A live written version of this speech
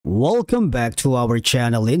Welcome back to our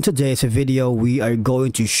channel. In today's video, we are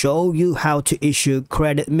going to show you how to issue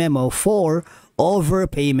credit memo for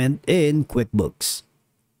overpayment in QuickBooks.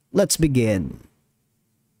 Let's begin.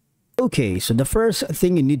 Okay, so the first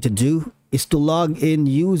thing you need to do is to log in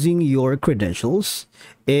using your credentials.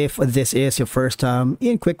 If this is your first time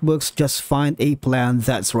in QuickBooks, just find a plan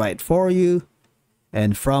that's right for you.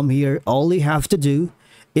 And from here, all you have to do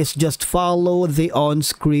is just follow the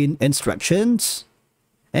on-screen instructions.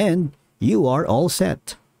 And you are all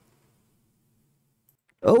set.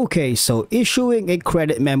 Okay, so issuing a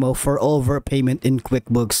credit memo for overpayment in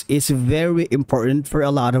QuickBooks is very important for a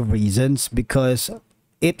lot of reasons, because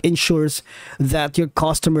it ensures that your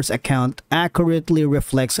customer's account accurately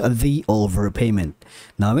reflects the overpayment.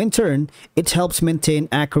 Now, in turn, it helps maintain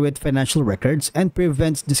accurate financial records and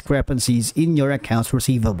prevents discrepancies in your accounts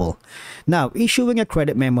receivable. Now, issuing a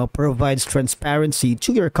credit memo provides transparency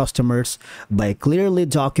to your customers by clearly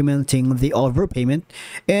documenting the overpayment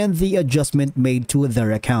and the adjustment made to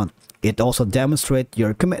their account. It also demonstrates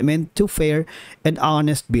your commitment to fair and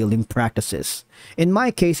honest billing practices. In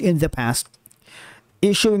my case, in the past,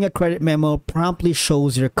 issuing a credit memo promptly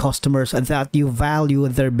shows your customers that you value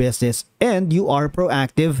their business and you are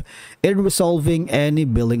proactive in resolving any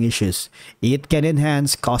billing issues. It can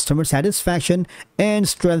enhance customer satisfaction and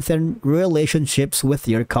strengthen relationships with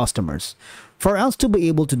your customers. For us to be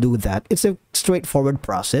able to do that, it's a straightforward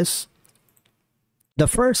process. The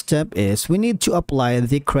first step is we need to apply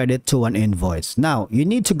the credit to an invoice. Now, you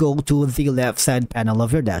need to go to the left side panel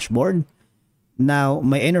of your dashboard. Now,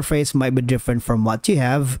 my interface might be different from what you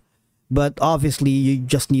have, but obviously you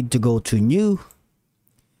just need to go to New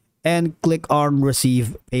and click on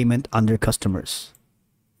Receive Payment under Customers.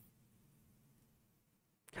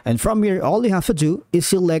 And from here, all you have to do is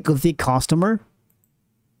select the customer,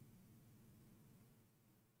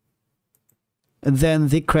 and then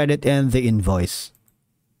the credit and the invoice.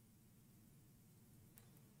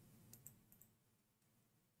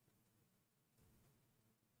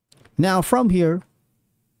 Now, from here,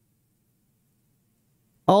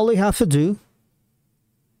 all you have to do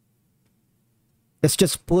is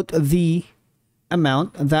just put the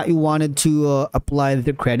amount that you wanted to apply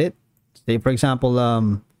the credit. Say, for example,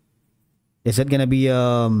 is it gonna be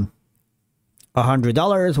 $100,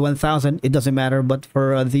 $1,000? It doesn't matter. But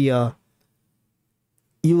for the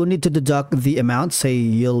you will need to deduct the amount. Say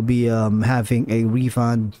you'll be having a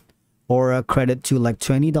refund or a credit to like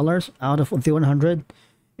 $20 out of the 100.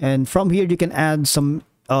 And from here, you can add some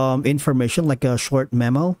information like a short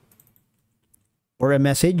memo or a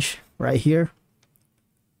message right here.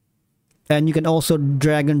 And you can also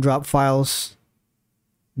drag and drop files,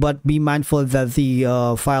 but be mindful that the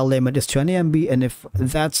file limit is 20 MB. And if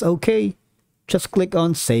that's okay, just click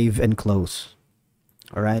on Save and Close.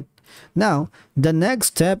 All right. Now, the next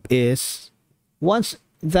step is once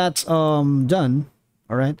that's done,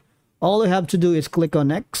 all right, all you have to do is click on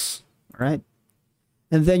Next. All right.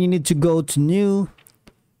 And then you need to go to New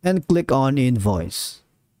and click on Invoice.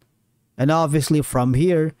 And obviously from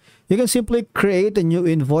here, you can simply create a new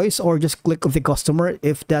invoice or just click on the customer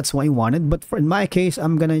if that's what you wanted. But in my case,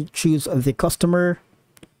 I'm going to choose the customer.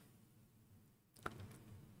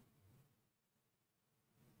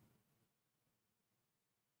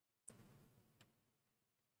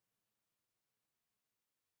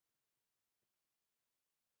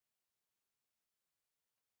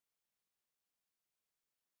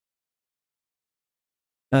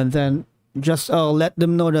 And then just let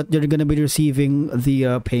them know that they're going to be receiving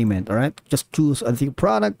the payment. All right, just choose the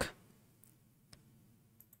product.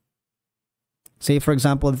 Say, for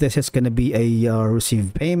example, this is going to be a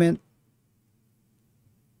receive payment.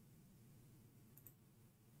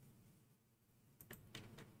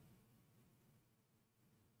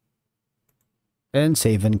 And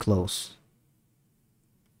save and close.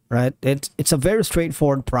 Right, it's a very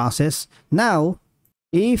straightforward process. Now,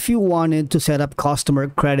 if you wanted to set up customer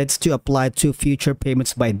credits to apply to future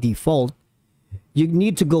payments by default, you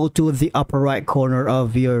need to go to the upper right corner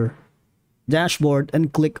of your dashboard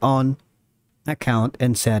and click on Account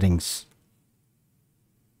and Settings.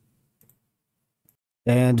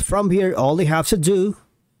 And from here, all you have to do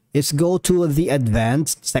is go to the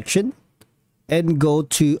Advanced section and go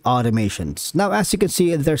to Automations. Now, as you can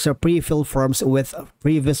see, there's a pre-filled forms with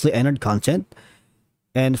previously entered content.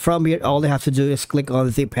 And from here, all you have to do is click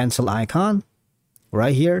on the pencil icon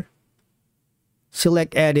right here.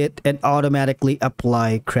 Select Edit and automatically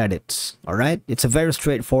apply credits. All right. It's a very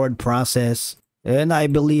straightforward process. And I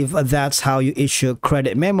believe that's how you issue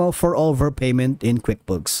credit memo for overpayment in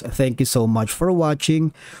QuickBooks. Thank you so much for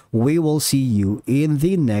watching. We will see you in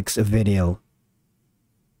the next video.